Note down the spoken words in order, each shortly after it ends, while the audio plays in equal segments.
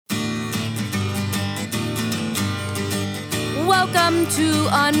Welcome to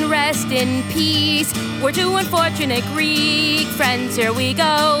Unrest in Peace. We're two unfortunate Greek friends. Here we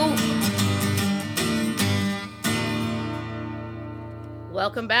go.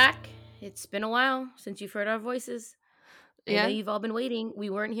 Welcome back. It's been a while since you've heard our voices. I know you've all been waiting.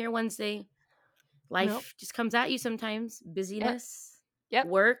 We weren't here Wednesday. Life just comes at you sometimes. Busyness. Yep.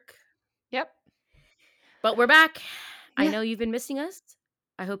 Work. Yep. But we're back. Yeah. I know you've been missing us.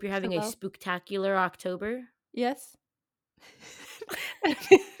 I hope you're having a spooktacular October. Yes.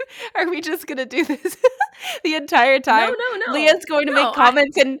 Are we just going to do this the entire time? No. Leah's going to make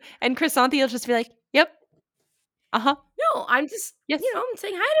comments and Chrysanthi will just be like, yep. Uh-huh. No, I'm just, I'm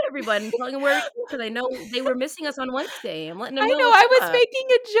saying hi to everybody and telling them we're because I know they were missing us on Wednesday. I'm letting them know. I know, I was making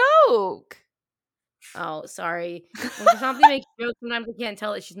a joke. Oh, sorry. When Chrysanthi makes jokes, sometimes I can't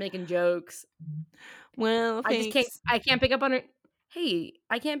tell that she's making jokes. Well, thanks. I can't pick up on her. Hey,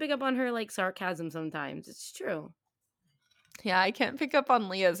 I can't pick up on her like sarcasm sometimes. It's true. Yeah, I can't pick up on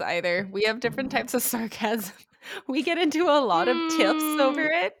Leah's either. We have different types of sarcasm. We get into a lot of tips over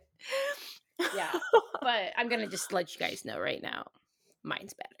it. Yeah, but I'm going to just let you guys know right now.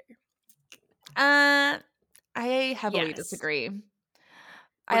 Mine's better. I heavily disagree.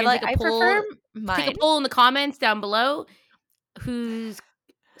 I prefer mine. Take a poll in the comments down below. Whose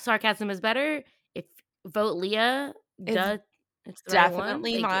sarcasm is better? If vote Leah, it's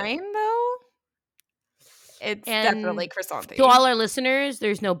definitely mine though. It's definitely Chrysanthi. To all our listeners,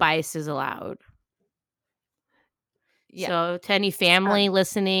 there's no biases allowed. Yeah. So to any family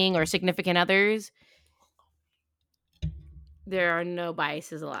listening or significant others, there are no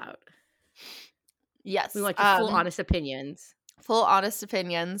biases allowed. Yes. We want your full honest opinions. Full honest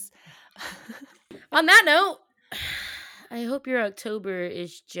opinions. On that note, I hope your October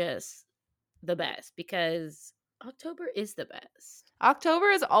is just the best because October is the best. October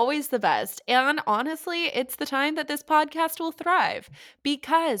is always the best. And honestly, it's the time that this podcast will thrive.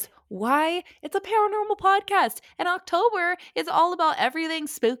 Because why? It's a paranormal podcast. And October is all about everything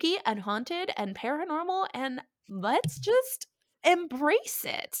spooky and haunted and paranormal. And let's just embrace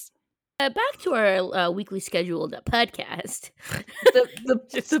it. Back to our weekly scheduled podcast. The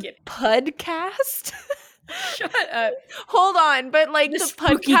podcast? Shut up. Hold on, but like the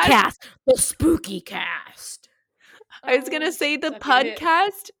spooky podcast. Cast. The spooky cast. I was going to say the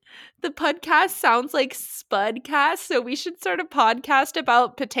podcast. The podcast sounds like Spudcast, so we should start a podcast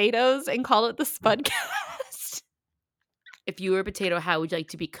about potatoes and call it the Spudcast. If you were a potato, how would you like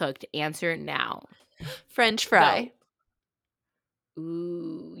to be cooked? Answer now. French fry. Go.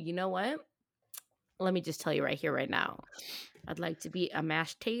 Ooh, you know what? Let me just tell you right here, right now. I'd like to be a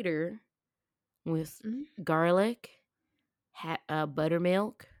mashed tater with garlic,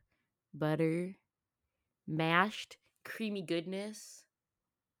 buttermilk, butter, mashed, creamy goodness.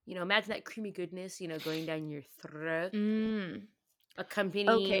 You know, imagine that creamy goodness, going down your throat.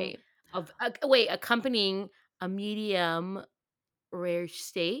 Accompanying a medium rare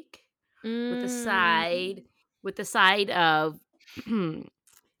steak with the side of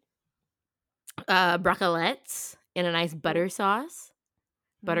brocolettes in a nice butter sauce,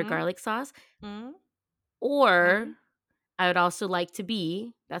 butter garlic sauce. Or I would also like to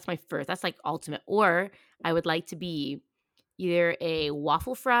be, that's like ultimate, or I would like to be either a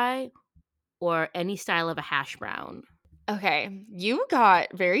waffle fry or any style of a hash brown. Okay, you got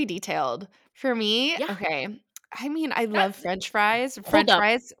very detailed. For me, okay, I mean, I love French fries. Hold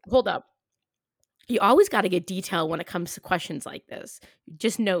up. You always got to get detailed when it comes to questions like this.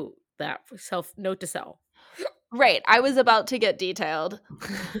 Just note that, note to self. Right, I was about to get detailed.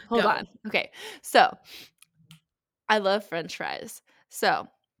 Hold on. Okay, so I love French fries. So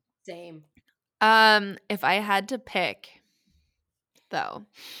same. If I had to pick, though,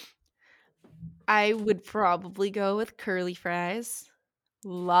 I would probably go with curly fries.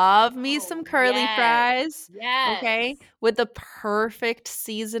 Love me some curly fries. Yes. Okay. With the perfect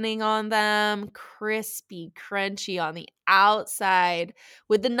seasoning on them, crispy, crunchy on the outside,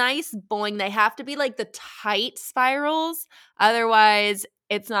 with the nice boing. They have to be like the tight spirals. Otherwise,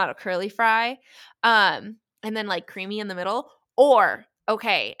 it's not a curly fry. And then like creamy in the middle. Or,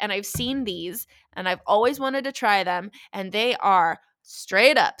 okay, and I've seen these and I've always wanted to try them, and they are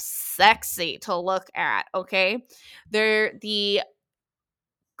straight up sexy to look at. Okay. They're the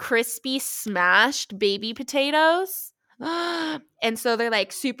crispy smashed baby potatoes. And so they're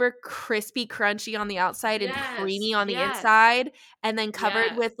like super crispy, crunchy on the outside and creamy on the inside, and then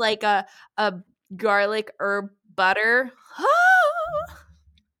covered with like a garlic herb butter.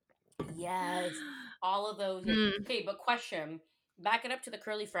 Yes. All of those. Okay, but question. Back it up to the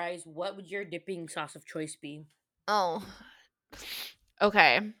curly fries. What would your dipping sauce of choice be? Oh.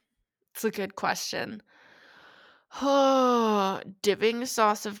 Okay. It's a good question. Oh, dipping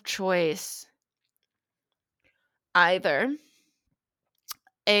sauce of choice. Either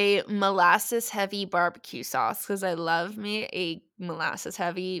a molasses heavy barbecue sauce, because I love me a molasses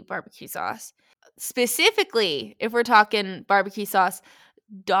heavy barbecue sauce. Specifically, if we're talking barbecue sauce,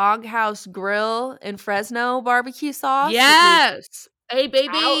 Doghouse Grill in Fresno barbecue sauce, which is Yes. Hey,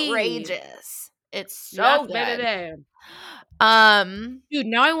 baby. outrageous. It's Yes, so good. baby. Um, Dude,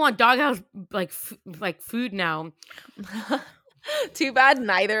 now I want Doghouse like food now. too bad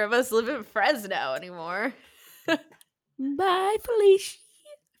neither of us live in Fresno anymore. Bye, Felicia.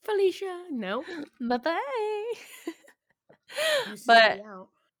 Felicia. No. Bye-bye. You see But me out.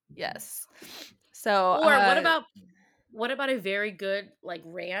 yes. So, Or what about a very good like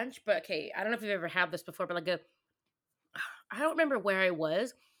ranch? But okay, I don't know if you've ever had this before, but like I don't remember where I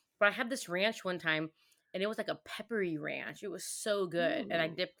was, but I had this ranch one time and it was like a peppery ranch. It was so good. And I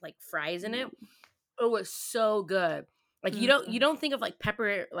ooh, dipped like fries in it. ooh. It was so good. Like you Mhm, don't think of like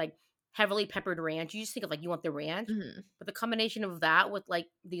pepper like heavily peppered ranch. You just think of like you want the ranch. mhm, But the combination of that with like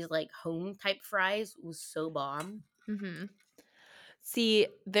these like home type fries was so bomb. mhm. See,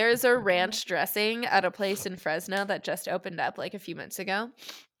 there's a ranch dressing at a place in Fresno that just opened up like a few months ago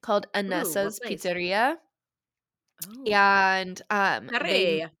called Ooh, what Anessa's place? Pizzeria. Oh. And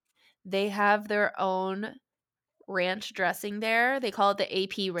Hooray. they have their own ranch dressing there. They call it the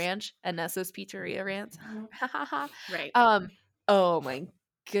AP Ranch, Anessa's Pizzeria Ranch. Right. um, oh my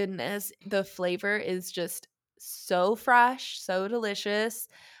goodness, the flavor is just so fresh, so delicious.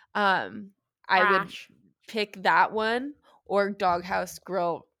 I would Crash. pick that one or Doghouse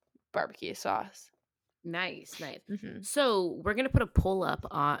Grill barbecue sauce. Nice, nice. Hmm. So we're gonna put a poll up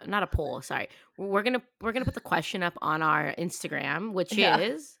on not a poll, sorry. We're gonna put the question up on our Instagram, which Yeah.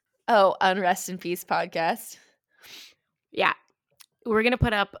 is Oh, on Rest in Peace podcast. yeah, we're gonna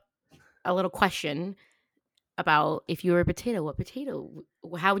put up a little question about if you were a potato, what potato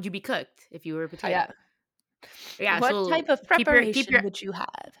how would you be cooked if you were a Yeah. potato? Yeah, What so type of keep preparation your would you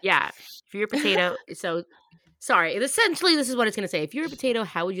have? yeah, if you're a potato, so sorry, essentially this is what it's gonna say. If you're a potato,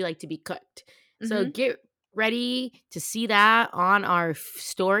 how would you like to be cooked? So Hmm. get ready to see that on our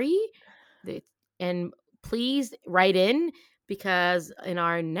story. And please write in because in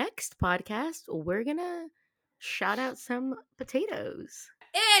our next podcast, we're gonna shout out some potatoes.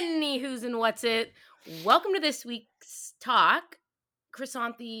 Any who's and what's it. Welcome to this week's talk.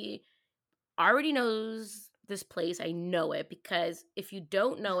 Chrysanthi already knows this place. I know it because if you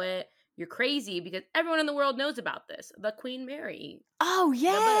don't know it, you're crazy because everyone in the world knows about this. The Queen Mary, Oh, the boat.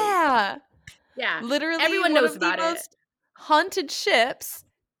 yeah. Yeah, Literally everyone one knows of the about it. most haunted ships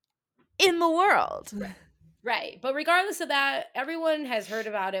in the world. Right. But regardless of that, everyone has heard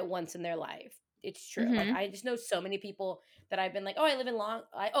about it once in their life. It's true. Like Hmm. I just know so many people that I've been like, oh, I live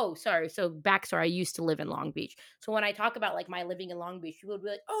in sorry. So backstory, I used to live in Long Beach. So when I talk about like my living in Long Beach, people would be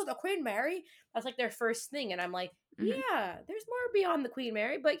like, oh, the Queen Mary. That's like their first thing. And I'm like, Hmm. yeah, there's more beyond the Queen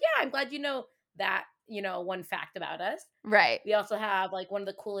Mary. But yeah, I'm glad you know that, one fact about us. Right. We also have like one of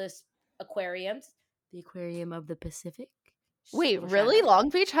the coolest aquariums, the Aquarium of the Pacific. Just a Wait, little shout really? out. Long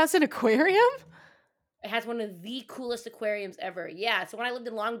Beach has an aquarium? It has one of the coolest aquariums ever. Yeah. So when I lived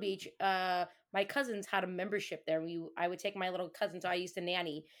in Long Beach, my cousins had a membership there. I would take my little cousin. So I used to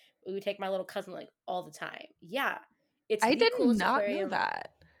nanny. We would take my little cousin like all the time. Yeah. It's I the did coolest not know aquarium.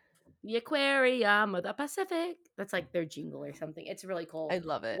 that. The Aquarium of the Pacific. That's like their jingle or something. It's really I cool.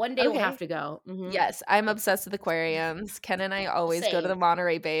 love it. One day we'll have Okay. to go. Yes, I'm obsessed with aquariums. Ken and I always go to Same. the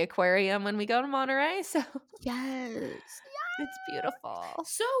Monterey Bay Aquarium when we go to Monterey, so Yes. it's beautiful.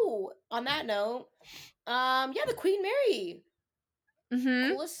 So on that note, yeah, the Queen Mary, Hmm.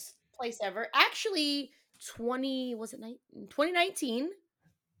 coolest place ever. Actually, 2019.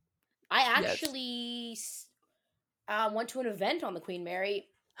 I Yes. actually went to an event on the Queen Mary.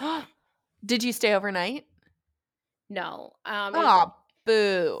 Did you stay overnight? No, Oh,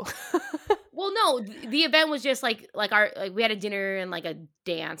 boo. well, no, the event was just like our like we had a dinner and like a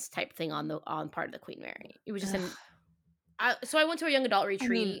dance type thing on part of the Queen Mary. It was just Ugh, so I went to a young adult I mean,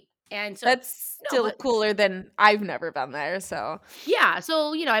 retreat, and so that's no, still but cooler than I've never been there, so yeah,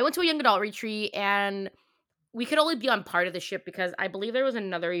 so I went to a young adult retreat, and we could only be on part of the ship because I believe there was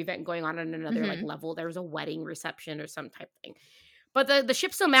another event going on another like mhm, level. There was a wedding reception or some type thing. But the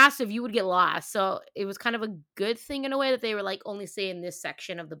ship's so massive, you would get lost. So it was kind of a good thing in a way that they were like only stay in this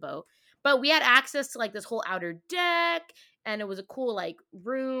section of the boat. But we had access to like this whole outer deck, and it was a cool like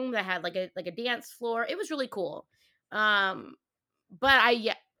room that had like a dance floor. It was really cool. Um, but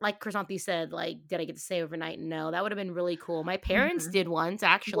yeah, like Chrysanthi said, like, did I get to stay overnight? No, that would have been really cool. My parents mhm. did once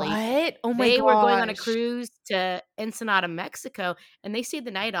actually. What? Oh my They were going on a gosh. cruise to Ensenada, Mexico, and they stayed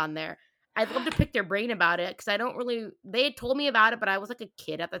the night on there. I'd love to pick their brain about it because I don't really. They had told me about it, but I was like a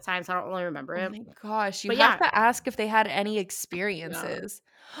kid at the time, so I don't really remember Oh it. my gosh, you But have yeah, to ask if they had any yeah, experiences.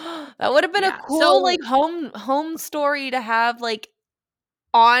 That would have been a yeah. cool, like, So home story to have, like,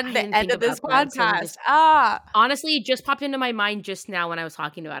 on I the didn't end think of this about that until you podcast. just Ah, honestly, it just popped into my mind just now when I was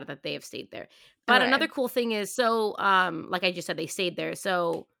talking about it that they have stayed there. But okay. another cool thing is, so like I just said, they stayed there.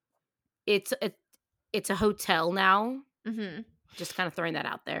 So it's a it's a hotel now. Mhm. Just kind of throwing that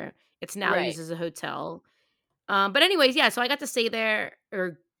out there. It's now Right. used as a hotel. But anyways, yeah, so I got to stay there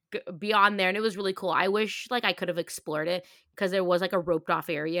or beyond there, and it was really cool. I wish like I could have explored it because there was like a roped off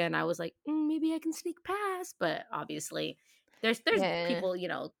area, and I was like, maybe I can sneak past. But obviously, there's Yeah. people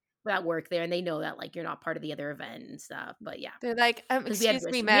that work there, and they know that like you're not part of the other event and stuff. But yeah, They're like, because "Excuse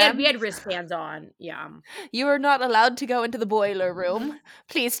me, we ma'am. had wristbands on. Yeah, You are not allowed to go into the boiler room.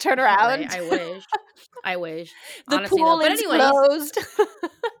 Please turn right. around. I wish The honestly though. pool But is anyways, closed."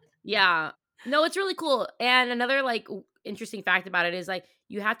 yeah. No, it's really cool. And another like interesting fact about it is like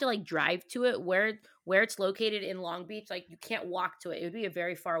you have to like drive to it where it's located in Long Beach. Like you can't walk to it. It would be a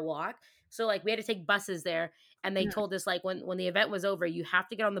very far walk. So like we had to take buses there, and they Mhm. told us like when the event was over, you have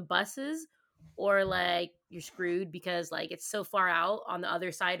to get on the buses or like you're screwed because like it's so far out on the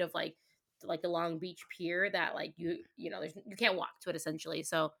other side of like the Long Beach pier that like you can't walk to it essentially.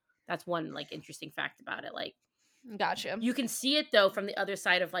 So that's one like interesting fact about it. Like Gotcha. you can see it though from the other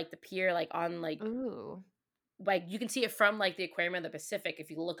side of like the pier, like on Ooh. like you can see it from like the aquarium of the Pacific if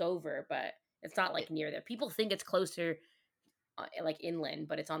you look over, but it's not like near there. People think it's closer, like inland,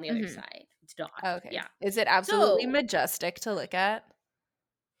 but it's on the other Mhm. side. It's not. Okay. Yeah. Is it absolutely So majestic to look at?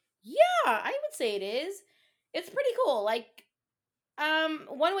 yeah, I would say it is. It's pretty cool. Like,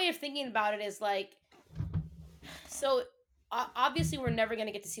 one way of thinking about it is like, so obviously we're never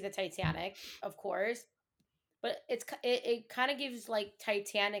gonna get to see the Titanic, of course, but it kind of gives like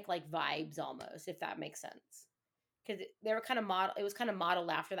Titanic like vibes almost, if that makes sense. Because they were kind of model. It was kind of modeled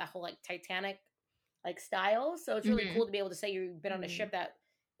after that whole like Titanic like style. So it's really Mhm. cool to be able to say you've been on a Mhm. ship that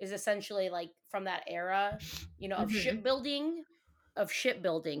is essentially like from that era, Mhm. of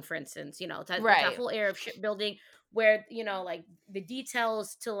shipbuilding, for instance. That Right. whole era of shipbuilding where like the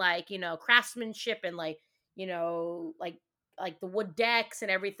details to like craftsmanship and like the wood decks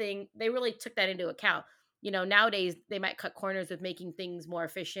and everything. They really took that into account. Nowadays they might cut corners with making things more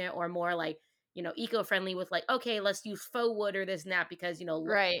efficient or more like eco-friendly with like, okay, let's use faux wood or this and that because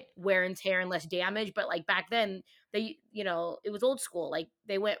Right. wear and tear and less damage. But like back then they it was old school. Like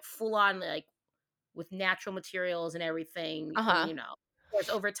they went full on like with natural materials and everything. And Uh-huh. of course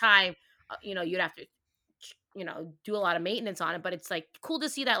over time you'd have to do a lot of maintenance on it. But it's like cool to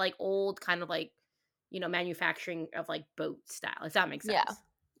see that like old kind of like manufacturing of like boat style, if that makes Yeah. sense.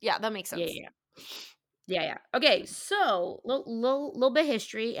 Yeah, that makes Yeah, sense. yeah, yeah, yeah. Okay, so little bit of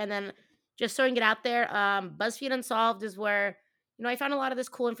history, and then just throwing it out there. BuzzFeed Unsolved is where I found a lot of this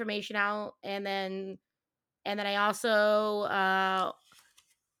cool information out, and then I also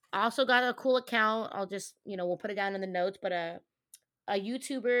got a cool account. I'll just we'll put it down in the notes, but a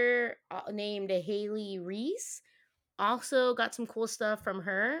YouTuber named Haley Reese also got some cool stuff from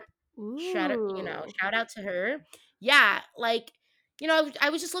her. Ooh. Shout out to her. Yeah, like I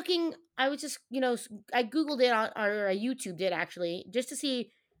was just looking. I was just I googled it or I YouTube it actually just to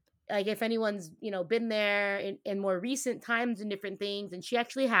see like if anyone's been there in more recent times and different things, and she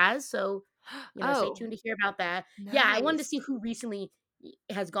actually has. So stay Oh, tuned to hear about that. Yeah, I wanted to nice. see who recently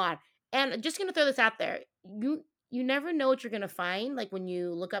has gone, and just gonna throw this out there. You never know what you're gonna find like when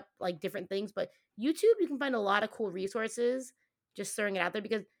you look up like different things, but YouTube you can find a lot of cool resources. Just throwing it out there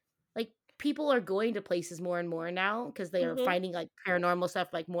because like people are going to places more and more now because they are Mhm. finding like paranormal stuff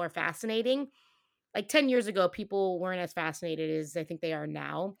like more fascinating. Like 10 years ago, people weren't as fascinated as I think they are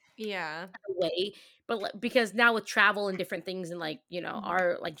now Yeah. way. But because now with travel and different things and like Mhm.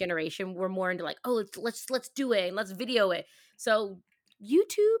 our like generation, we're more into like, oh, let's do it and let's video it. So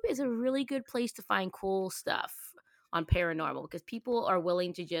YouTube is a really good place to find cool stuff on paranormal because people are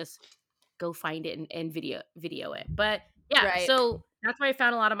willing to just go find it and video it. But yeah, Right. so that's where I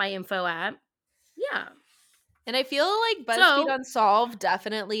found a lot of my info at. Yeah. And I feel like BuzzFeed So Unsolved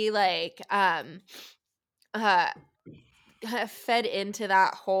definitely uh fed into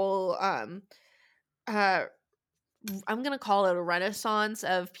that whole uh I'm gonna call it a renaissance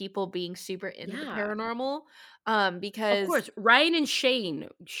of people being super into the yeah, paranormal. of Because course, Ryan and Shane,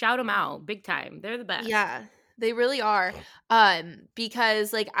 shout them out big time. They're the best. yeah, they really are.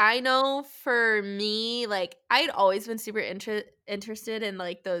 Because like I know for me, like I'd always been super interested in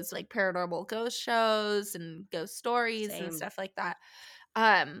like those like paranormal ghost shows and ghost stories and Same. stuff like that.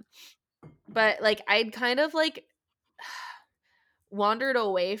 Um, but like I'd kind of like wandered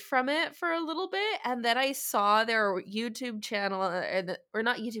away from it for a little bit, and then I saw their YouTube channel, or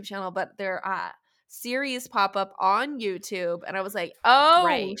not YouTube channel, but their series pop up on YouTube, and I was like, oh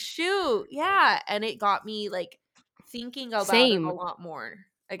Right. shoot, yeah, and it got me like thinking about it a Same. lot more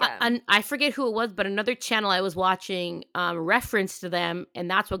again. And I forget who it was, but another channel I was watching referenced to them,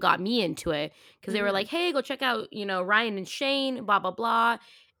 and that's what got me into it, because they were like, "Hey, go check out, Ryan and Shane, blah blah blah,"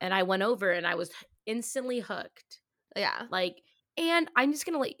 and I went over and I was instantly hooked. Yeah. Like, and I'm just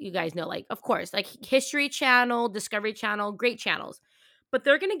gonna let you guys know, like, of course, like History Channel, Discovery Channel, great channels, but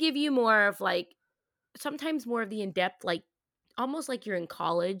they're gonna give you more of like sometimes more of the in-depth, like almost like you're in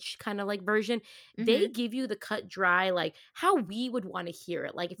college kind of like version. They give you the cut dry, like how we would want to hear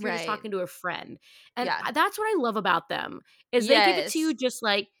it, like if you're just Right. talking to a friend. And Yeah. that's what I love about them, is they give it to you Yes. just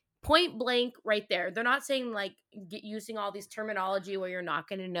like point blank right there. They're not saying like using all these terminology where you're not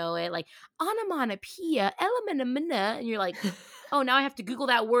going to know it, like onomatopoeia, element, and you're like, oh, now I have to Google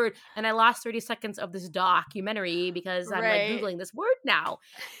that word, and I lost 30 seconds of this documentary because I'm like Right. Googling this word now.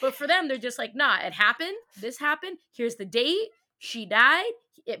 But for them, they're just like, nah, it happened. This happened. Here's the date. She died.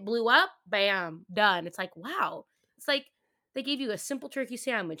 It blew up. Bam. Done. It's like, wow. It's like they gave you a simple turkey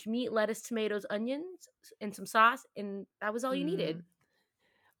sandwich, meat, lettuce, tomatoes, onions, and some sauce, and that was all you needed.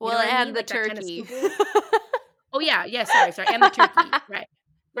 You know Well, what I mean? and the Like that kind of turkey. simple. Oh, yeah. Yeah. Sorry. And the turkey. Right.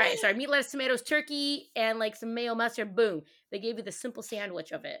 Right. Sorry. Meat, lettuce, tomatoes, turkey, and like some mayo mustard. Boom. They gave you the simple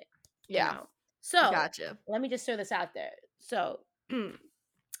sandwich of it. Yeah. So Gotcha. let me just throw this out there. So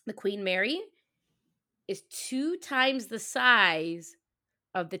the Queen Mary is 2 times the size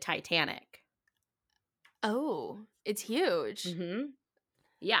of the Titanic. Oh, it's huge. Mm-hmm.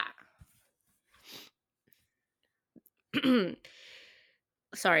 Yeah.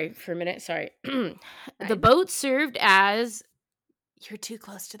 Sorry for a minute. Sorry. The boat served as. You're too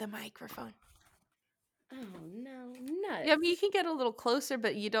close to the microphone. Oh, no. Nuts. Yeah, I mean, you can get a little closer,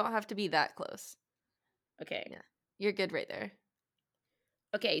 but you don't have to be that close. Okay. Yeah. You're good right there.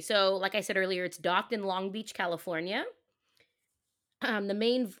 Okay, so like I said earlier, it's docked in Long Beach, California.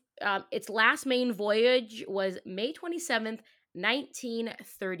 Its last main voyage was May 27th,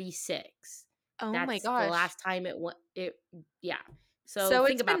 1936. Oh my That's the gosh. last time it went. Yeah. So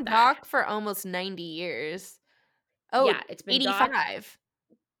think it's about been that. docked for almost 90 years. Oh, Yeah, it's been 85. docked.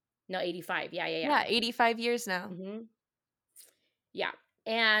 No, 85. Yeah. Yeah, 85 years now. Mm-hmm. Yeah.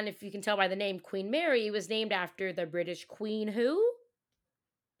 And if you can tell by the name, Queen Mary was named after the British Queen who?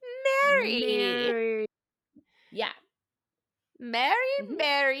 Mary. Mary. Yeah.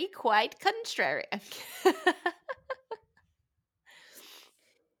 Mary, quite contrary.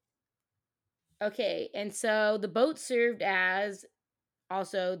 Okay, and so the boat served as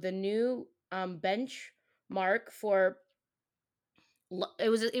also the new benchmark for it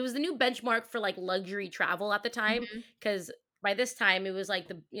was the new benchmark for like luxury travel at the time, because by this time it was like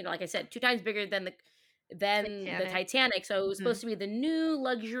like I said, 2 times bigger than the Titanic, so it was supposed to be the new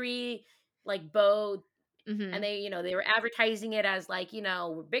luxury like boat. And they were advertising it as like,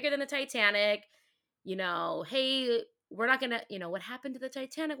 we're bigger than the Titanic, hey, we're not gonna, what happened to the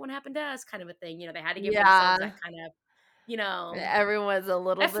Titanic, what happened to us, kind of a thing. They had to give themselves that kind of, everyone's a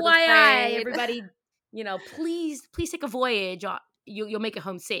little bit FYI, afraid. everybody, please take a voyage. You'll make it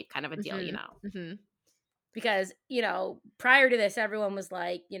home safe, kind of a deal, because prior to this, everyone was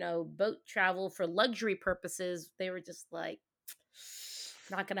like, boat travel for luxury purposes. They were just like,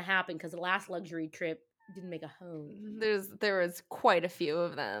 not gonna happen, because the last luxury trip didn't make a home. There was quite a few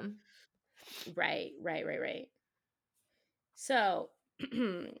of them. Right. So,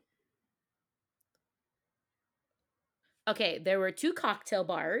 okay, there were 2 cocktail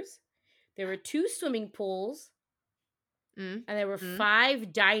bars, there were 2 swimming pools, and there were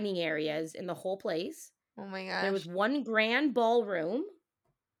 5 dining areas in the whole place. Oh my gosh. There was 1 grand ballroom.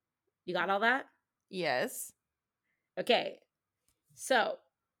 You got all that? Yes. Okay. So,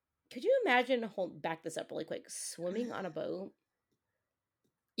 could you imagine, back this up really quick, swimming on a boat?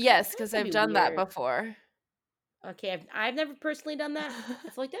 Yes, because I've done that before. Okay, I've never personally done that. I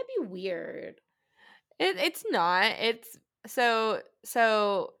feel like that'd be weird. It's not. It's so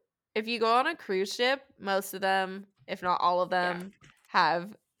if you go on a cruise ship, most of them, if not all of them,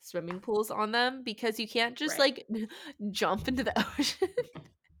 have swimming pools on them, because you can't just like jump into the ocean.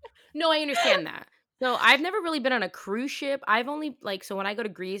 No, I understand that. So I've never really been on a cruise ship. I've only so when I go to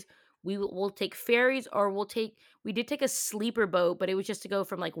Greece, we'll take ferries, or we did take a sleeper boat, but it was just to go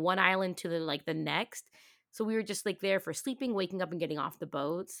from like one island to the next. So we were just like there for sleeping, waking up, and getting off the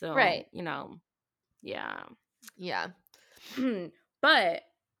boat. So right. Yeah. Yeah. But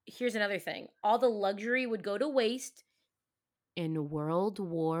here's another thing. All the luxury would go to waste in World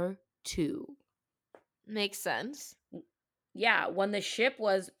War II. Makes sense. Yeah, when the ship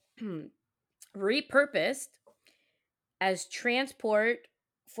was repurposed as transport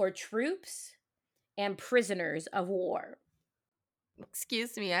for troops and prisoners of war.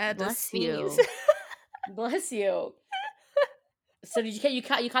 Excuse me, I had to Bless sneeze. you. Bless you. So did you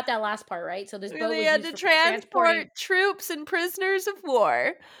caught that last part, right? So this boat They was had used to for transport transporting troops and prisoners of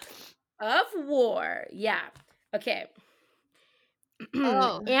war. of war. Yeah. Okay.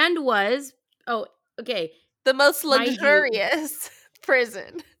 Oh, And was okay. the most Mind you, luxurious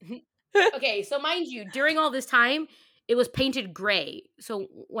prison. okay, so mind you, during all this time, it was painted gray. So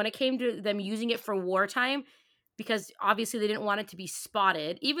when it came to them using it for wartime, because obviously they didn't want it to be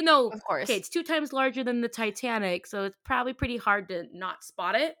spotted, even though, Of okay, course. it's 2 times larger than the Titanic, so it's probably pretty hard to not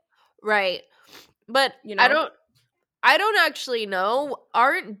spot it, Right. But you I know? don't actually know.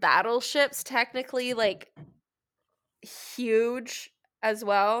 Aren't battleships technically like huge as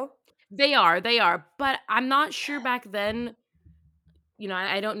well? They are, but I'm not sure back then,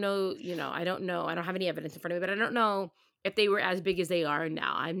 I don't know, I don't know. I don't have any evidence in front of me, but I don't know if they were as big as they are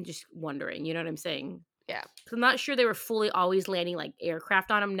now. I'm just wondering, you know what I'm saying? Yeah. 'Cause I'm not sure they were fully always landing, like,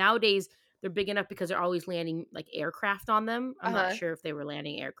 aircraft on them. Nowadays, they're big enough because they're always landing, like, aircraft on them. I'm not Uh-huh. sure if they were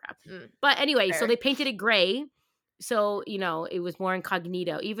landing aircraft. Mm, But anyway, so fair. they painted it gray, so, it was more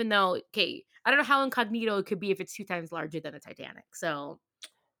incognito, even though okay, I don't know how incognito it could be if it's 2 times larger than a Titanic, so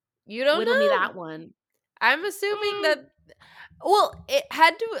You don't whittle me know. that one. I'm assuming Mm, that well, it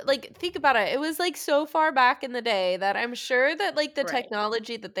had to like think about it. It was like so far back in the day that I'm sure that like the right.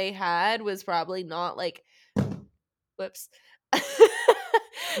 technology that they had was probably not like whoops.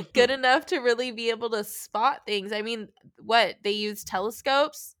 Good enough to really be able to spot things. I mean, what? They use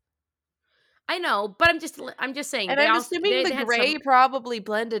telescopes? I know, but I'm just saying And they I'm also assuming the they had gray some. probably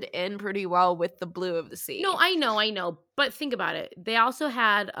blended in pretty well with the blue of the No, sea. I know, but think about it. They also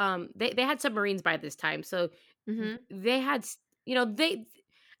had they had submarines by this time. So Mhm. they had they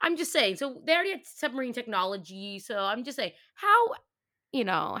I'm just saying. So they already had submarine technology. So I'm just saying how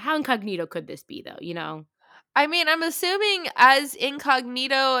incognito could this be though? I mean, I'm assuming as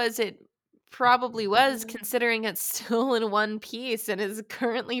incognito as it probably was, Mhm. considering it's still in one piece and is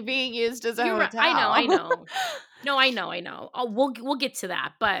currently being used as a You're right. I know, I hotel. know. No, I know. Oh, we'll get to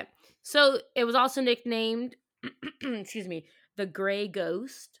that. But so it was also nicknamed excuse me, the Gray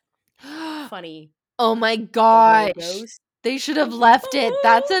Ghost. Funny. Oh my The Gray gosh. Ghost. They should have left it.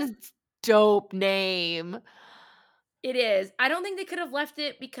 That's a dope name. It is. I don't think they could have left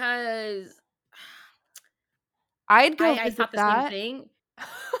it because I'd go I visit thought the same that. thing.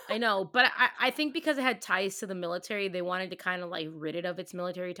 I know, but I think because it had ties to the military, they wanted to kind of like rid it of its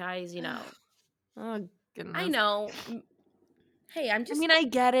military ties. Oh, I goodness. know. Hey, I'm I just mean, I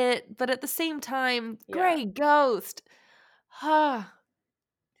get it, but at the same time, yeah. Gray Ghost. Ah,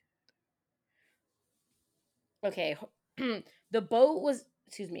 Okay. The boat was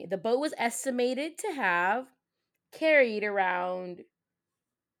estimated to have carried around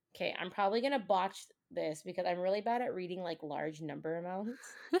okay, I'm probably going to botch this because I'm really bad at reading like large number amounts.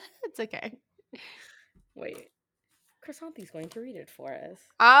 it's okay. Wait. Chrysanthe's going to read it for us.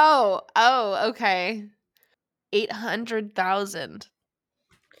 Okay. 800,000.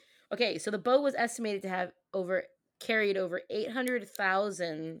 Okay, so the boat was estimated to have carried over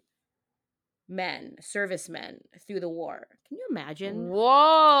 800,000 men, servicemen through the war. Can you imagine?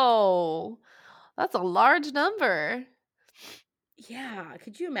 Whoa. That's a large number. Yeah,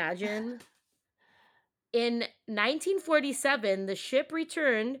 could you imagine? In 1947, the ship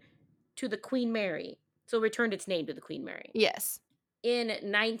returned to the Queen Mary. So returned its name to the Queen Mary. Yes. In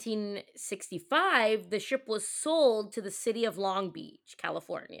 1965, the ship was sold to the city of Long Beach,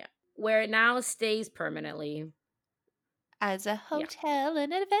 California, where it now stays permanently. As a Yeah. hotel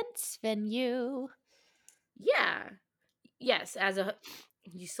and events venue. Yeah. Yes,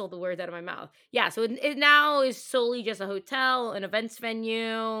 you stole the words out of my mouth. Yeah, so it now is solely just a hotel, an events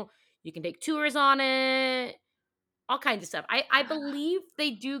venue. You can take tours on it, all kinds of stuff. I believe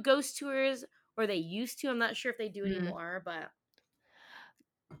they do ghost tours, or they used to. I'm not sure if they do Hmm. anymore, but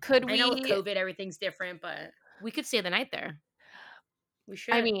Could I know with we? COVID everything's different. But we could stay the night there. We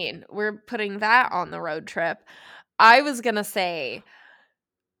I should. mean, we're putting that on the road trip. I was going to say,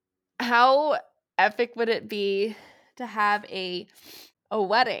 how epic would it be to have a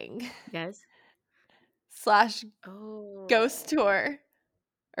wedding Yes. slash ghost Oh, tour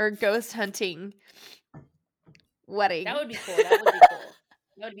or ghost hunting that wedding? would be cool. That would be cool.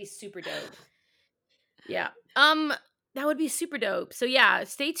 That would be super dope. Yeah. That would be super dope. So yeah,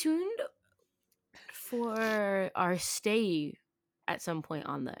 stay tuned for our stay at some point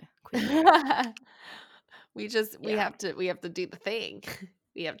on the Queen Mary. we Yeah. have to do the thing.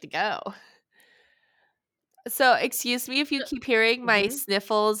 We have to go. So, excuse me if you keep hearing my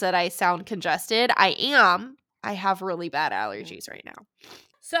sniffles that I sound congested. I have really bad allergies right now.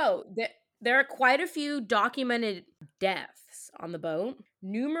 So, there are quite a few documented deaths on the boat.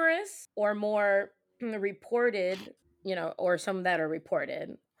 Numerous or more reported, or some that are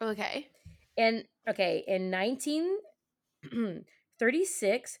reported. Okay. In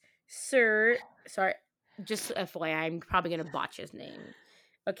 1936, Sir I'm probably going to botch his name.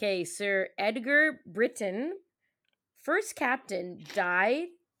 Okay, Sir Edgar Britton, first captain, died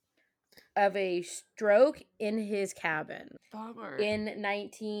of a stroke in his cabin. Bummer. In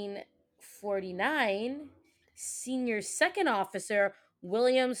 1949, senior second officer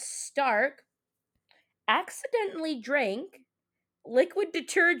William Stark accidentally drank liquid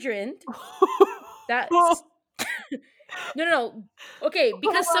detergent that no. Okay,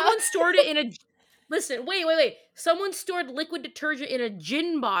 because someone stored it in a listen, wait. Someone stored liquid detergent in a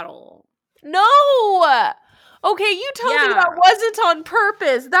gin bottle. No. Okay, you told me that wasn't on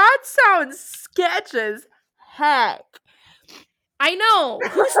purpose. That sounds sketch as heck. I know.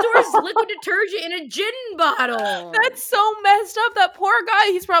 Who stores liquid detergent in a gin bottle? That's so messed up. That poor guy,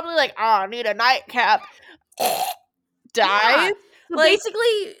 he's probably like, oh, I need a nightcap. Dies. Yeah.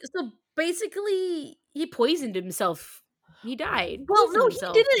 So basically, he poisoned himself. He died. Well, no, he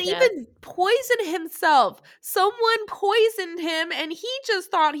didn't even poison himself. Someone poisoned him, and he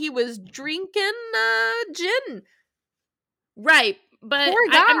just thought he was drinking gin. Right, but poor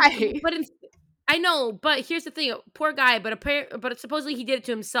guy. I know, but here's the thing: poor guy. But supposedly he did it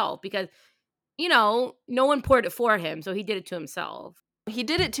to himself because no one poured it for him, so he did it to himself. He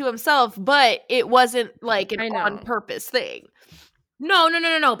did it to himself, but it wasn't like an on-purpose thing. No.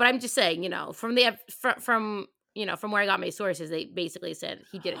 But I'm just saying, from where I got my sources, they basically said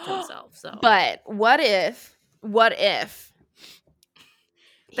he did it to himself. So, but what if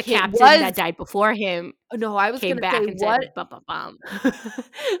the captain that died before him? No, I was came back and said, "Bum."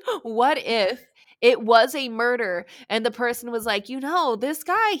 What if it was a murder and the person was like, this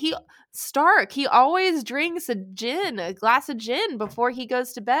guy, Stark, he always drinks a glass of gin before he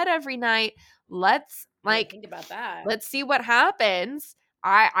goes to bed every night. Let's think about that. Let's see what happens.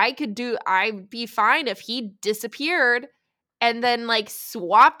 I'd be fine if he disappeared and then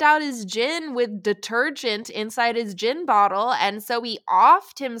swapped out his gin with detergent inside his gin bottle, and so he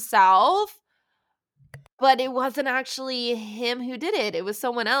offed himself. But it wasn't actually him who did it. It was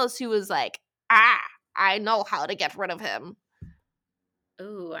someone else who was like, I know how to get rid of him.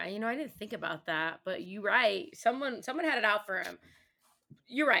 Oh, I didn't think about that, but you're right. Someone had it out for him.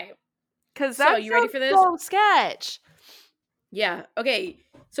 You're right. Because you ready for this? So sketch. Yeah. Okay.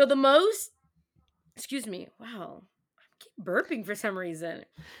 So the most. Excuse me. Wow. I keep burping for some reason.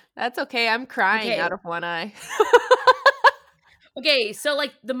 That's okay. I'm crying out of one eye. Okay. So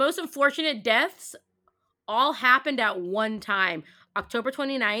the most unfortunate deaths all happened at one time. October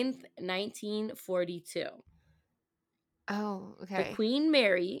 29th, 1942. Oh, okay. The Queen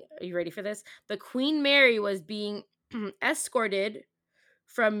Mary, are you ready for this? The Queen Mary was being escorted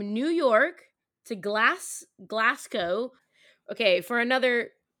from New York to Glasgow. Okay, for another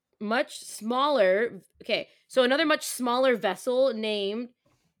much smaller vessel named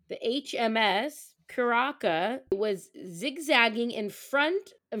the HMS Karaka was zigzagging in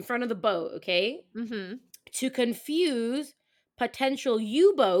front of the boat, okay? Mm-hmm. To confuse potential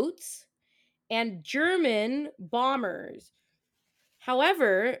U-boats and German bombers.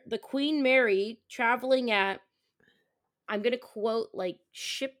 However, the Queen Mary, traveling at, I'm going to quote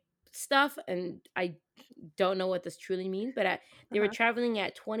ship stuff, and I don't know what this truly means, but they were traveling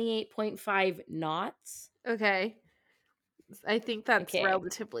at 28.5 knots. Okay. I think that's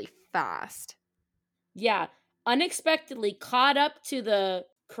relatively fast. Yeah. Unexpectedly caught up to the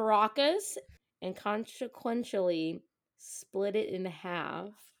Caracas and consequentially split it in half.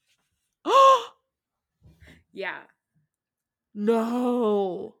 Yeah.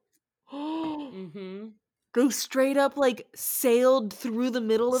 No. Mm-hmm. They straight up sailed through the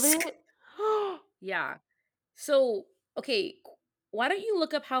middle of it? Yeah. So, okay, why don't you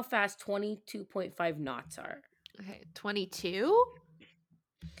look up how fast 22.5 knots are? Okay, 22?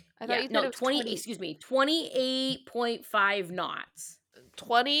 I thought you said it was 20. Excuse me, 28.5 knots.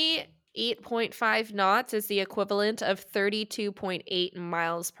 28.5 knots is the equivalent of 32.8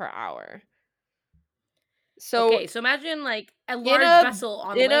 miles per hour. So, okay, so imagine a large vessel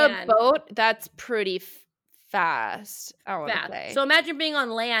on land. In a boat, that's pretty fast, I want to say. So imagine being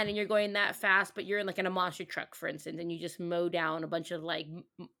on land and you're going that fast, but you're in in a monster truck, for instance, and you just mow down a bunch of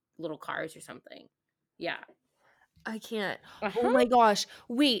little cars or something. Yeah. I can't. Oh my gosh.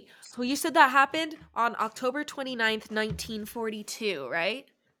 Wait. So you said that happened on October 29th, 1942, right?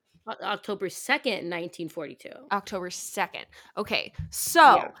 October 2nd, 1942. October 2nd. Okay,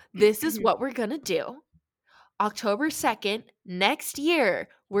 so Yeah. this is what we're gonna do. October 2nd, next year,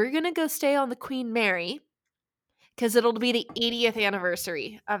 we're gonna go stay on the Queen Mary because it'll be the 80th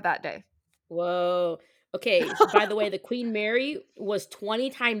anniversary of that day. Whoa. Okay, by the way, the Queen Mary was 20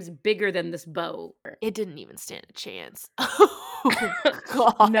 times bigger than this boat. It didn't even stand a chance. Oh,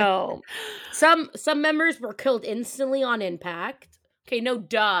 God. No. Some members were killed instantly on impact. Okay, no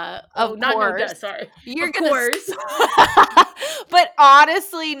duh. Of Not no duh, course. sorry. You're Of gonna course. But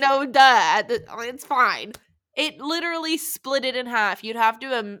honestly, no duh. It's fine. It literally split it in half. You'd have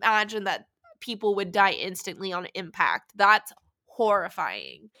to imagine that people would die instantly on impact. That's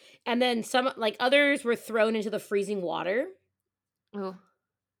horrifying. And then some, like, others were thrown into the freezing water, Oh.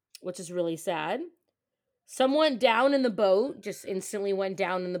 which is really sad. Some went down in the boat, just instantly went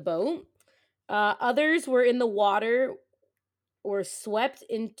down in the boat. Others were in the water, were swept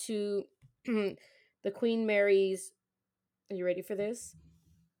into the Queen Mary's, are you ready for this?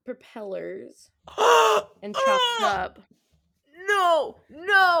 Propellers and chopped up. No.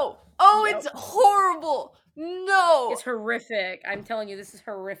 Oh, Yep. it's horrible. No. It's horrific. I'm telling you, this is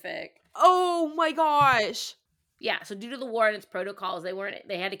horrific. Oh my gosh. Yeah, so due to the war and its protocols,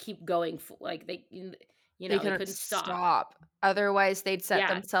 they had to keep going. Like, they couldn't stop. Otherwise, they'd set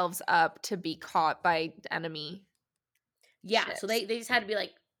themselves up to be caught by enemy. Yeah, ships. so they just had to be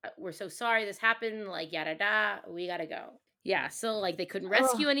like, we're so sorry this happened, like, yada da, we gotta go. Yeah, so, like, they couldn't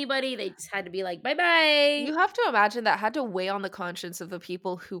rescue anybody. They just had to be like, bye-bye. You have to imagine that had to weigh on the conscience of the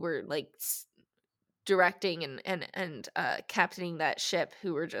people who were, like, directing and captaining that ship,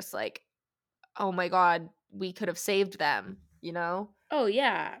 who were just like, oh my God, we could have saved them, you know? Oh,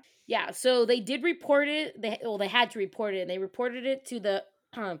 yeah. Yeah, so they did report it. They had to report it, and they reported it to the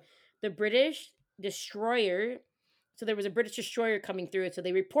British destroyer. So there was a British destroyer coming through it, so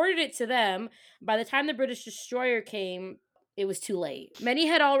they reported it to them. By the time the British destroyer came, it was too late. Many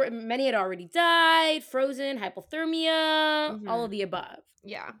had already died, frozen, hypothermia, all of the above.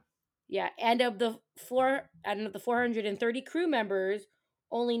 Yeah. Yeah, and of the 430 crew members,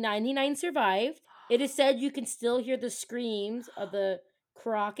 only 99 survived. It is said you can still hear the screams of the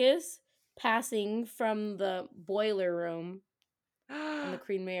Caracas passing from the boiler room on the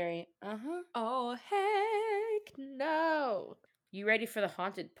Queen Mary. Uh-huh. Oh, heck no. You ready for the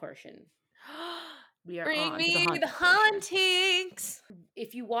haunted portion? We are Bring on me to the hauntings.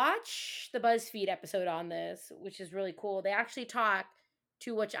 If you watch the BuzzFeed episode on this, which is really cool, they actually talk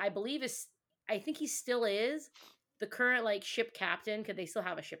to, which I believe is, I think he still is, the current, like, ship captain, because they still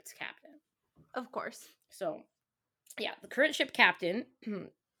have a ship's captain. Of course. So, yeah, the current ship captain,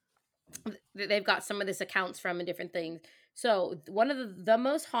 they've got some of this accounts from and different things. So, one of the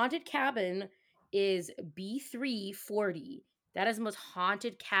most haunted cabin is B340. That is the most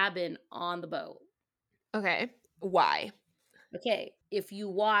haunted cabin on the boat. Okay. Why? Okay, if you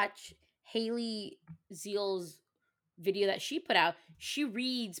watch Haley Zeal's video that she put out, she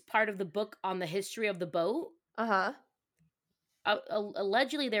reads part of the book on the history of the boat. Uh-huh.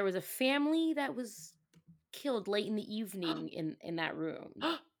 Allegedly, there was a family that was killed late in the evening in that room.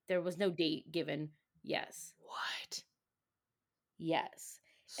 There was no date given. Yes. What? Yes.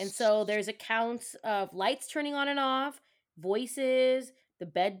 And so there's accounts of lights turning on and off, voices, the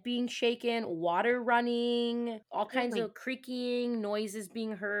bed being shaken, water running, all kinds of creaking, noises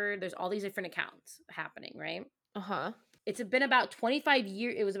being heard. There's all these different accounts happening, right? Uh-huh. It's been about 25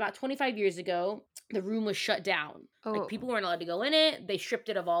 years. It was about 25 years ago. The room was shut down. Oh. Like, people weren't allowed to go in it. They stripped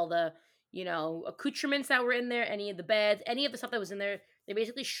it of all the, accoutrements that were in there, any of the beds, any of the stuff that was in there. They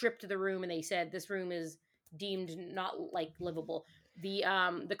basically stripped the room, and they said this room is deemed not, like, livable.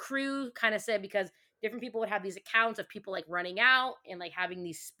 The crew kind of said, because different people would have these accounts of people, like, running out and, like, having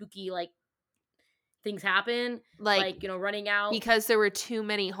these spooky, like, things happen, like running out because there were too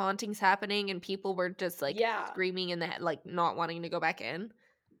many hauntings happening and people were just, like, screaming and like not wanting to go back in.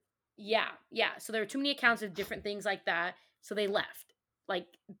 Yeah. So there were too many accounts of different things like that, so they left, like,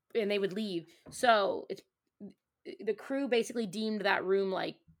 and they would leave. So it's the crew basically deemed that room,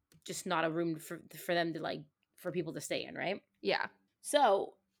 like, just not a room for them to, like, for people to stay in, right? Yeah.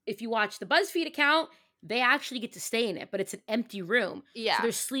 So if you watch the BuzzFeed account, they actually get to stay in it, but it's an empty room. Yeah. So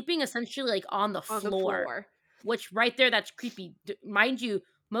they're sleeping essentially, like, on the floor. Which right there, that's creepy. Mind you,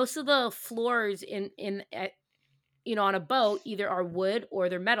 most of the floors on a boat either are wood or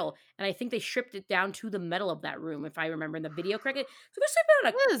they're metal, and I think they stripped it down to the metal of that room, if I remember in the video correctly. So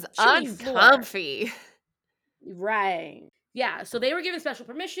they're sleeping on a uncomfy floor. Right. Yeah. So they were given special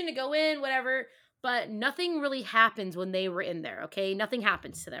permission to go in, whatever, but nothing really happens when they were in there. Okay, nothing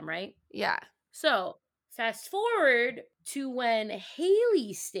happens to them, right? Yeah. So Fast forward to when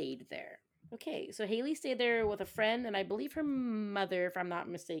Haley stayed there. Okay, so Haley stayed there with a friend and I believe her mother, if I'm not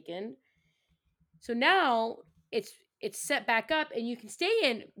mistaken. So now it's set back up and you can stay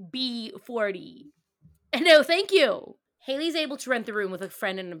in B40. And no, thank you. Haley's able to rent the room with a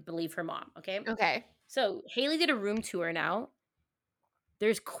friend and I believe her mom, okay? Okay. So Haley did a room tour now.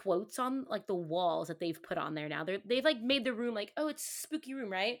 There's quotes on like the walls that they've put on there now. They've like made the room like, oh, it's a spooky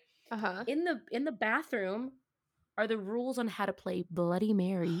room, right? Uh-huh. In the bathroom are the rules on how to play Bloody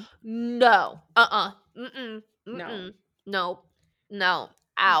Mary. No. Mm-mm. No. No. No.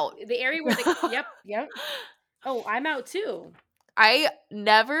 Out. The area where yep. Oh, I'm out too. I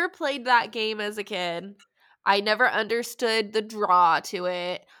never played that game as a kid. I never understood the draw to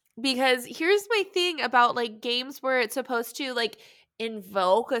it. Because here's my thing about like games where it's supposed to like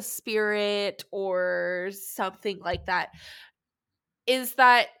invoke a spirit or something like that, is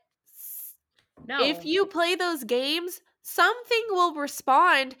that if you play those games, something will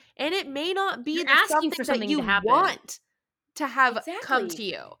respond and it may not be You're the asking something for that something you to happen. want to have come to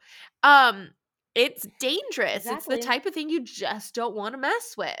you. It's dangerous. It's the type of thing you just don't want to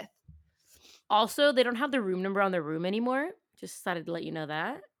mess with. Also, they don't have the room number on their room anymore. Just decided to let you know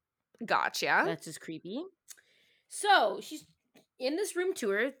that. Gotcha. That's just creepy. So she's in this room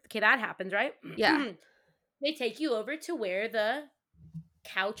tour. Okay, that happens, right? Yeah. They take you over to where the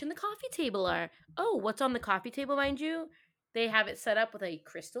couch and the coffee table are. Oh, what's on the coffee table, mind you? They have it set up with a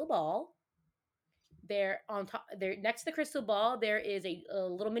crystal ball. There on top, there next to the crystal ball, there is a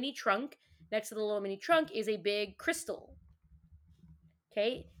little mini trunk. Next to the little mini trunk is a big crystal.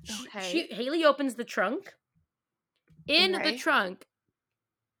 Okay. Haley opens the trunk. In the trunk,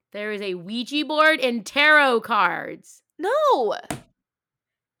 there is a Ouija board and tarot cards. No.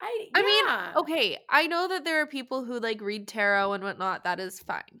 I mean, okay, I know that there are people who like read tarot and whatnot. That is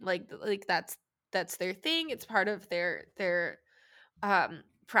fine. Like that's their thing. It's part of their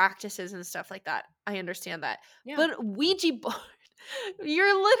practices and stuff like that. I understand that. Yeah. But Ouija board,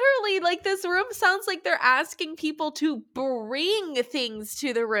 you're literally like, this room sounds like they're asking people to bring things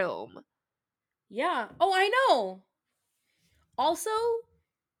to the room. Yeah. Oh, I know. Also,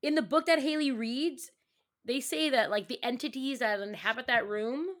 in the book that Haley reads, they say that like the entities that inhabit that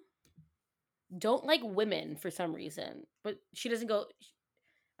room don't like women for some reason. But she doesn't go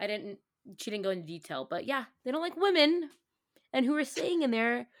she didn't go into detail, but yeah, they don't like women. And who are staying in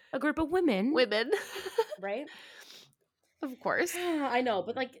there? A group of women. Right? Of course. I know,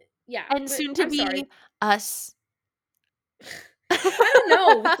 but like, yeah. And soon to be us. I don't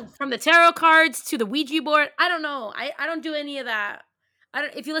know. From the tarot cards to the Ouija board, I don't know. I don't do any of that.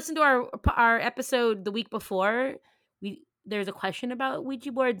 If you listen to our episode the week before, there's a question about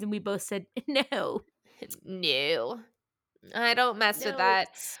Ouija boards, and we both said no. No. I don't mess with that.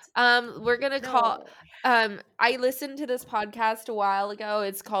 We're gonna call. I listened to this podcast a while ago.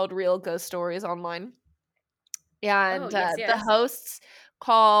 It's called Real Ghost Stories Online. Yeah, and the hosts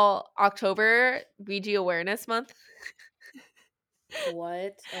call October Ouija Awareness Month.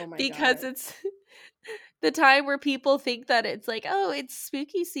 What? Oh my god! Because it's the time where people think that it's like, oh, it's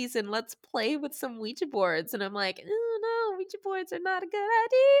spooky season. Let's play with some Ouija boards, and I'm like, oh no, Ouija boards are not a good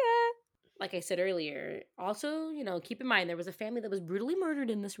idea. Like I said earlier, also, keep in mind there was a family that was brutally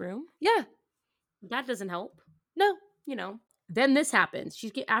murdered in this room. Yeah. That doesn't help. No. Then this happens.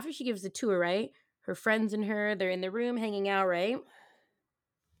 After she gives the tour, right? Her friends and her, they're in the room hanging out, right?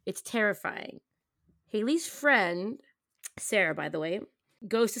 It's terrifying. Haley's friend, Sarah, by the way,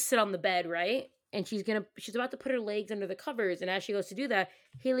 goes to sit on the bed, right? And she's about to put her legs under the covers. And as she goes to do that,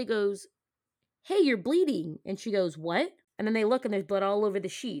 Haley goes, "Hey, you're bleeding." And she goes, "What?" And then they look and there's blood all over the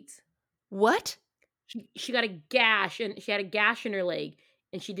sheets. What? She got a gash, and she had a gash in her leg,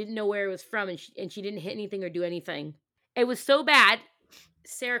 and she didn't know where it was from, and she didn't hit anything or do anything. It was so bad,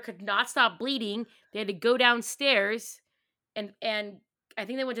 Sarah could not stop bleeding. They had to go downstairs, and I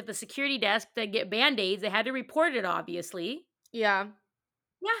think they went to the security desk to get Band-Aids. They had to report it, obviously. Yeah.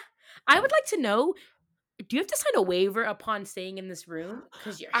 Yeah. I would like to know, do you have to sign a waiver upon staying in this room?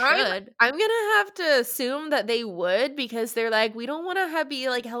 Because you should. I'm gonna have to assume that they would, because they're like, we don't want to be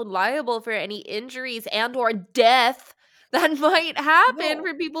like held liable for any injuries and or death that might happen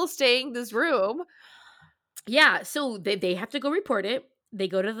for people staying in this room. Yeah, so they have to go report it. They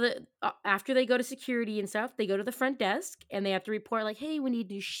go to after they go to security and stuff, they go to the front desk and they have to report like, hey, we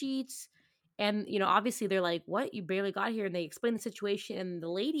need new sheets. And, obviously they're like, what? You barely got here. And they explain the situation. And the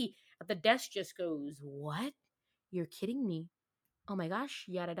lady at the desk just goes, what? You're kidding me. Oh my gosh,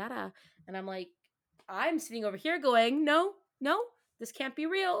 yada yada. And I'm like, I'm sitting over here going, no, this can't be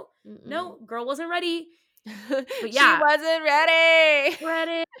real. Mm-mm. No, girl wasn't ready. But yeah. She wasn't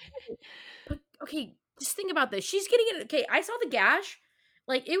ready. But okay, just think about this. She's getting it. Okay, I saw the gash.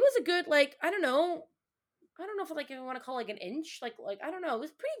 Like, it was a good, like, I don't know if like you want to call it like an inch. Like I don't know. It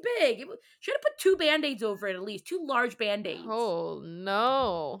was pretty big. Should have put 2 band-aids over it at least. 2 large band-aids. Oh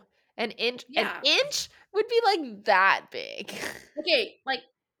no. An inch Yeah. would be like that big. Okay, like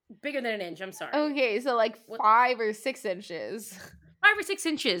bigger than an inch. I'm sorry. Okay, so like 5 or 6 inches. 5 or 6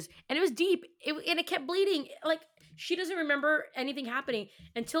 inches, and it was deep. And it kept bleeding. Like, she doesn't remember anything happening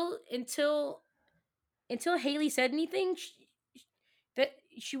until Haley said anything. That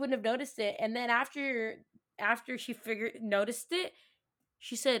she wouldn't have noticed it, and then after she noticed it,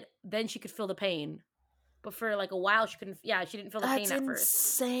 she said then she could feel the pain, but for like a while she couldn't. Yeah, she didn't feel the pain at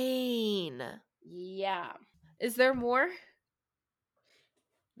first. That's insane. Yeah. Is there more?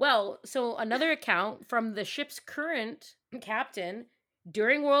 Well, so another account from the ship's current captain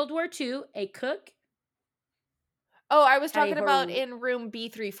during World War II, a cook. Oh, I was talking about in room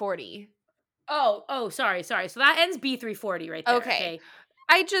B340. Oh, sorry. So that ends B340 right there. Okay.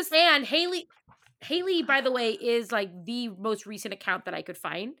 And Haley, by the way, is like the most recent account that I could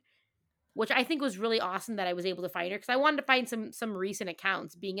find, which I think was really awesome that I was able to find her, because I wanted to find some recent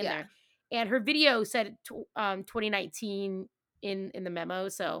accounts being in there. And her video said 2019 in the memo,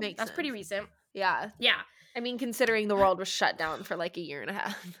 so that's pretty recent. Yeah. I mean, considering the world was shut down for like a year and a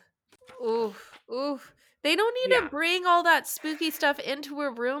half. Oof. They don't need to bring all that spooky stuff into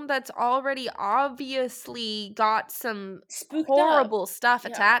a room that's already obviously got some horrible stuff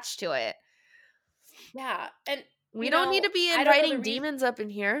attached to it. Yeah, and we don't need to be inviting demons up in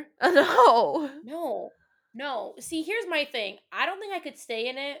here. No. See, here's my thing. I don't think I could stay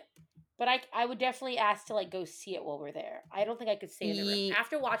in it, but I would definitely ask to like go see it while we're there. I don't think I could stay in the room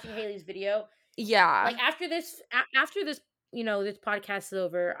after watching Haley's video. Yeah, like after this, this podcast is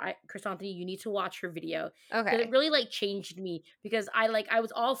over, Chrysanthony, you need to watch her video. Okay, it really like changed me, because I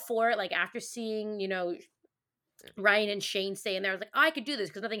was all for it. Like, after seeing Ryan and Shane stay in there, I was like, oh, I could do this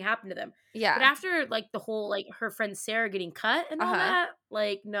because nothing happened to them. Yeah, but after like the whole like her friend Sarah getting cut and all that,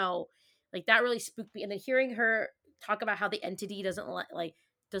 like, no, like that really spooked me. And then hearing her talk about how the entity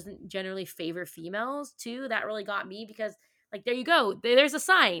doesn't generally favor females too, that really got me, because like, there you go, there's a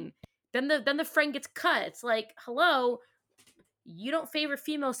sign. Then the friend gets cut. It's like, hello, you don't favor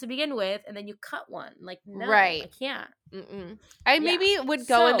females to begin with, and then you cut one. Like, no, right. I can't. I maybe would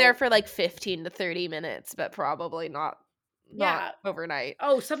go in there for like 15 to 30 minutes, but probably not overnight.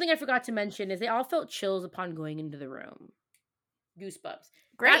 Oh, something I forgot to mention is they all felt chills upon going into the room. Goosebumps.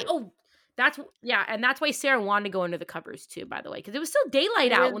 Great. And that's why Sarah wanted to go under the covers too, by the way, because it was still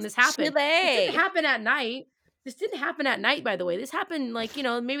daylight out when this happened. It didn't happen at night. This didn't happen at night, by the way. This happened like,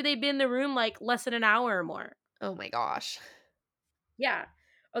 maybe they'd been in the room like less than an hour or more. Oh my gosh. Yeah.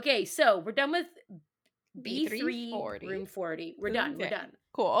 Okay, so we're done with B340. Room 40. We're done. We're done.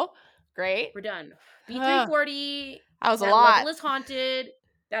 Cool. Great. We're done. B340. That was a lot. Level is haunted.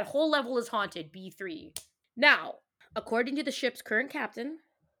 That whole level is haunted, B3. Now, according to the ship's current captain,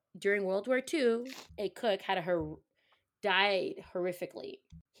 during World War II, a cook died horrifically.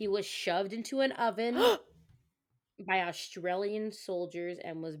 He was shoved into an oven by Australian soldiers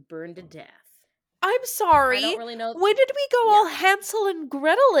and was burned to death. I'm sorry. I don't really know. When did we go all Hansel and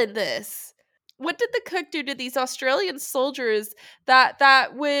Gretel in this? What did the cook do to these Australian soldiers that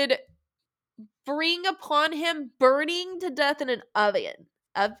would bring upon him burning to death in an oven?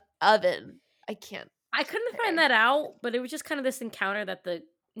 I can't. I couldn't find that out, but it was just kind of this encounter that the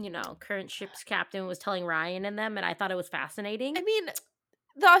current ship's captain was telling Ryan and them, and I thought it was fascinating. I mean,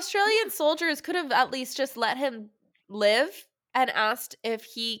 the Australian soldiers could have at least just let him live and asked if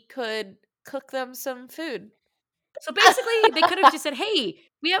he could cook them some food. So basically, they could have just said, hey,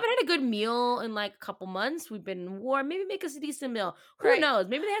 we haven't had a good meal in like a couple months. We've been in war. Maybe make us a decent meal. Who knows?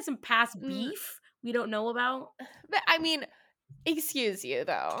 Maybe they had some past beef we don't know about. But I mean, excuse you,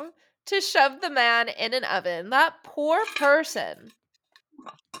 though. To shove the man in an oven, that poor person.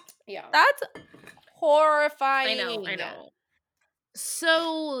 Yeah. That's horrifying. I know.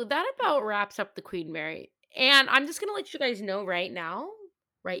 So that about wraps up the Queen Mary. And I'm just going to let you guys know right now,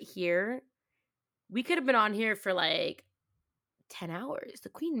 right here, we could have been on here for like 10 hours. The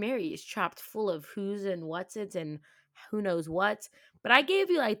Queen Mary is chopped full of who's and what's it's and who knows what. But I gave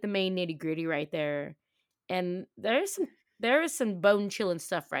you like the main nitty gritty right there. And there is some bone chilling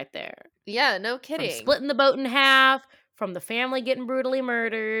stuff right there. Yeah, no kidding. From splitting the boat in half, from the family getting brutally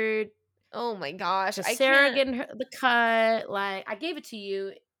murdered. Oh my gosh. To Sarah getting the cut. Like, I gave it to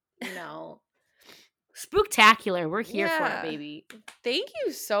you, Spooktacular. We're here for it, baby. Thank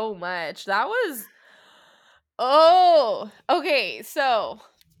you so much. That was... Oh, okay. So,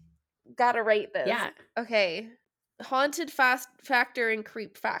 gotta rate this. Yeah. Okay. Haunted factor and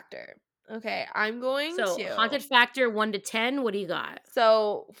creep factor. Okay, I'm going So to. haunted factor 1 to 10. What do you got?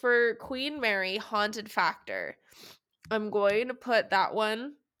 So for Queen Mary, haunted factor, I'm going to put that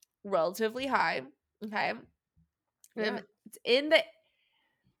one relatively high. Okay. Yeah. It's in the,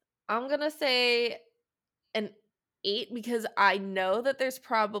 I'm going to say an 8 because I know that there's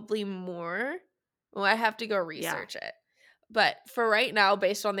probably more. Well, I have to go research it. But for right now,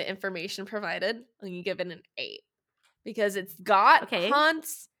 based on the information provided, I'm going to give it an 8 because it's got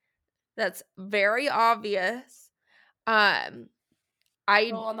haunts that's very obvious. So on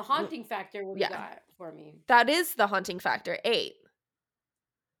the haunting factor, what do you got for me? That is the haunting factor, 8.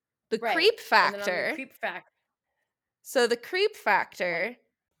 The creep factor. And then on the creep factor. So the creep factor,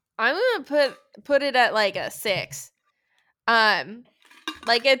 I'm gonna put it at like a 6.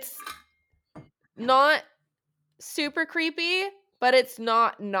 Like it's not super creepy, but it's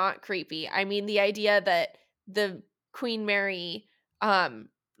not creepy. I mean, the idea that the Queen Mary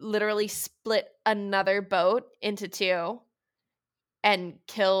literally split another boat into 2 and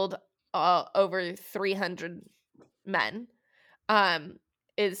killed over 300 men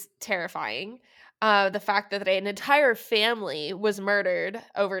is terrifying. The fact that an entire family was murdered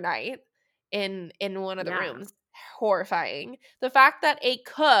overnight in one of the rooms, horrifying. The fact that a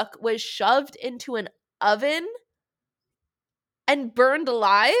cook was shoved into an oven and burned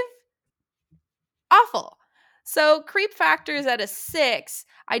alive, awful. So creep factor is at a 6.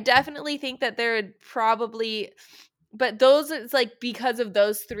 I definitely think that there would probably, but those, it's like because of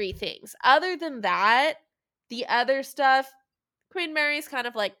those 3 things. Other than that, the other stuff, Queen Mary's kind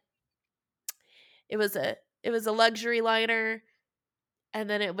of like, it was a luxury liner, and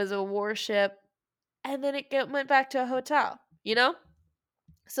then it was a warship, and then it went back to a hotel, you know?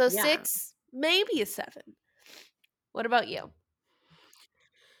 So 6, maybe a 7. What about you?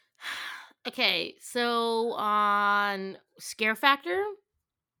 Okay, so on scare factor,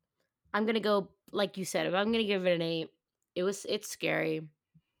 I'm gonna go like you said. I'm gonna give it an 8. It's scary.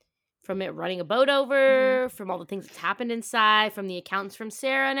 From it running a boat over, from all the things that's happened inside, from the accounts from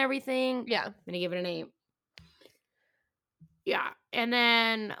Sarah and everything. Yeah. I'm gonna give it an 8. Yeah. And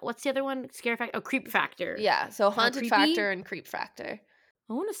then what's the other one? Scare factor? Oh, creep factor. Yeah. So haunted factor and creep factor.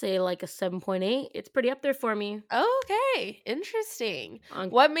 I want to say like a 7.8. It's pretty up there for me. Okay. Interesting.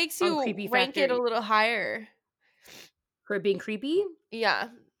 What makes you rank it a little higher? For it being creepy? Yeah.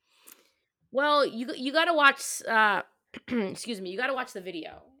 Well, you got to watch excuse me, you got to watch the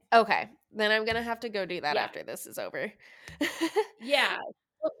video. Okay. Then I'm going to have to go do that after this is over. Yeah.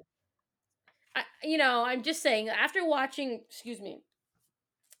 I'm just saying, after watching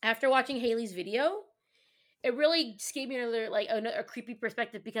Haley's video, it really just gave me a creepy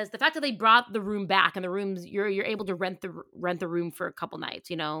perspective, because the fact that they brought the room back, and the rooms you're able to rent the room for a couple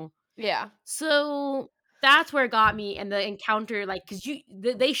nights, Yeah. So that's where it got me. And the encounter, like, because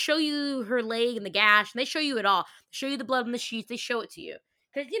they show you her leg and the gash, and they show you it all. They show you the blood on the sheets. They show it to you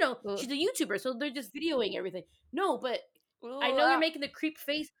because she's a YouTuber, so they're just videoing everything. No, but I know you're making the creep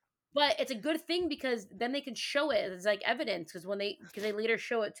face, but it's a good thing because then they can show it as like evidence, because they later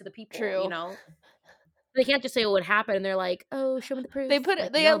show it to the people. True. They can't just say what happened, and they're like, "Oh, show me the proof."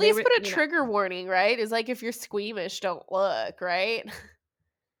 They at least put a trigger warning, right? It's like, if you're squeamish, don't look, right?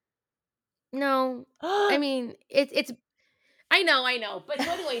 No, I mean it's. I know, but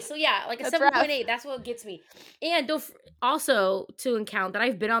anyway, so yeah, like a 7.8. That's what gets me. And also to account that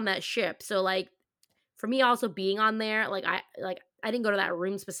I've been on that ship, so like for me also being on there, like I didn't go to that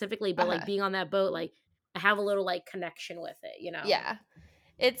room specifically, but like being on that boat, like I have a little like connection with it, Yeah,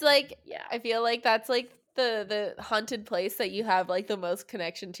 it's like, I feel like that's like the haunted place that you have like the most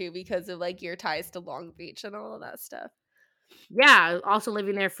connection to because of like your ties to Long Beach and all of that stuff. Yeah, also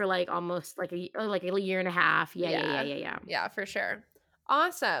living there for like almost like a year and a half. Yeah, for sure.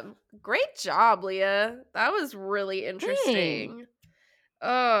 Awesome. Great job, Leah. That was really interesting. Dang.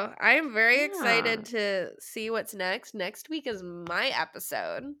 Oh, I am very excited to see what's next. Next week is my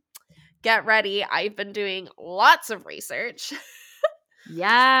episode. Get ready. I've been doing lots of research.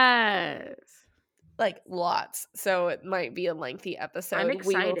 Yes. Like lots. So it might be a lengthy episode. I'm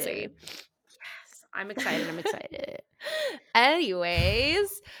excited. We will see. Yes, I'm excited.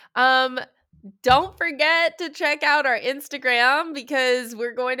 Anyways, don't forget to check out our Instagram, because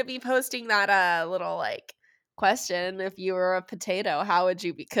we're going to be posting that little like question. If you were a potato, how would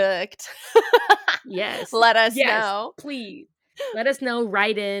you be cooked? Yes. Let us know. Please. Let us know.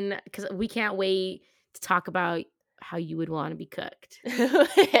 Write in, because we can't wait to talk about how you would want to be cooked.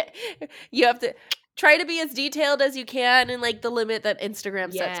 You have to try to be as detailed as you can in like the limit that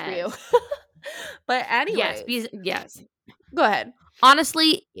Instagram sets for you. But anyway. Yes. Go ahead.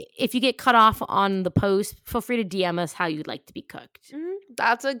 Honestly, if you get cut off on the post, feel free to DM us how you'd like to be cooked.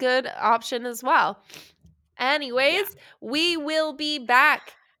 That's a good option as well. Anyways, we will be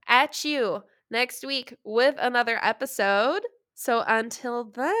back at you next week with another episode. So until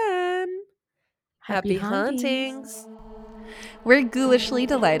then, happy hauntings. We're ghoulishly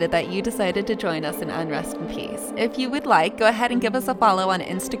delighted that you decided to join us in Unrest in Peace. If you would like, go ahead and give us a follow on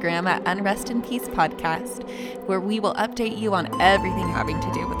Instagram at Unrest in Peace Podcast, where we will update you on everything having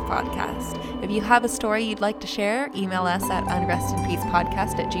to do with the podcast. If you have a story you'd like to share, email us at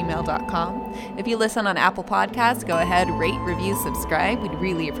unrestinpeacepodcast@gmail.com. If you listen on Apple Podcasts, go ahead, rate, review, subscribe. We'd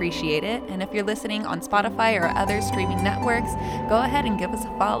really appreciate it. And if you're listening on Spotify or other streaming networks, go ahead and give us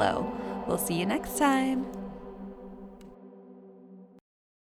a follow. We'll see you next time.